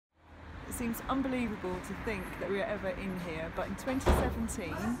It seems unbelievable to think that we are ever in here, but in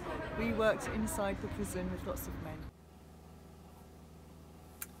 2017 we worked inside the prison with lots of men.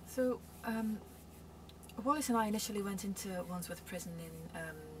 So Wallace and I initially went into Wandsworth Prison in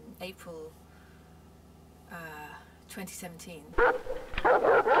April 2017.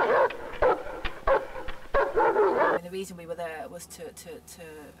 And the reason we were there was to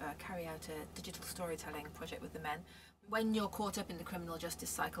carry out a digital storytelling project with the men. When you're caught up in the criminal justice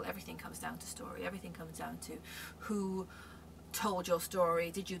cycle, everything comes down to story. Everything comes down to who told your story.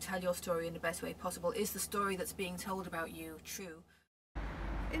 Did you tell your story in the best way possible? Is the story that's being told about you true?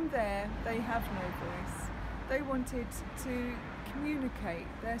 In there, they have no voice. They wanted to communicate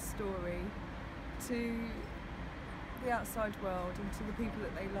their story to the outside world and to the people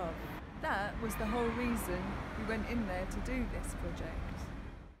that they love. That was the whole reason we went in there to do this project.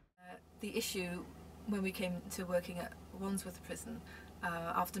 The issue when we came to working at Wandsworth Prison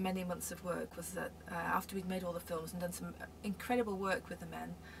after many months of work was that after we'd made all the films and done some incredible work with the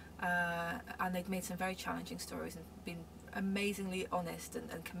men, and they'd made some very challenging stories and been amazingly honest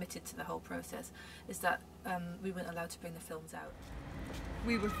and committed to the whole process, is that we weren't allowed to bring the films out.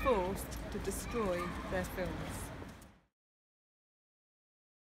 We were forced to destroy their films.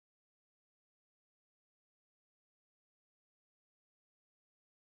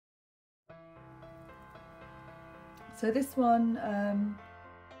 So this one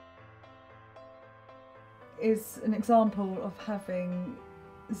is an example of having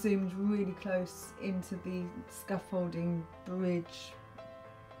zoomed really close into the scaffolding bridge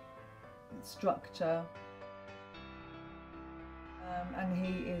structure, and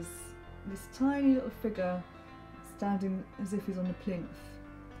he is this tiny little figure standing as if he's on a plinth.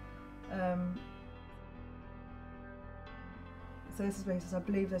 So this is where he says, I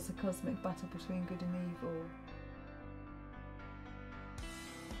believe there's a cosmic battle between good and evil.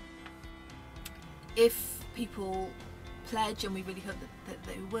 If people pledge, and we really hope that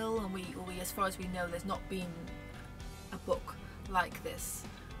they will, and we, as far as we know, there's not been a book like this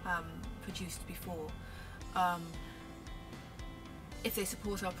produced before. If they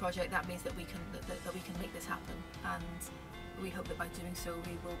support our project, that means that we can make this happen, and we hope that by doing so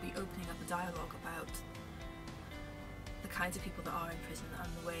we will be opening up a dialogue about the kinds of people that are in prison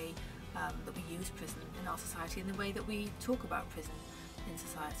and the way that we use prison in our society and the way that we talk about prison in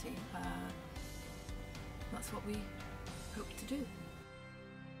society. That's what we hope to do.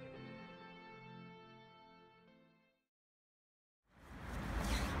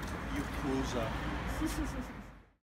 You cruiser.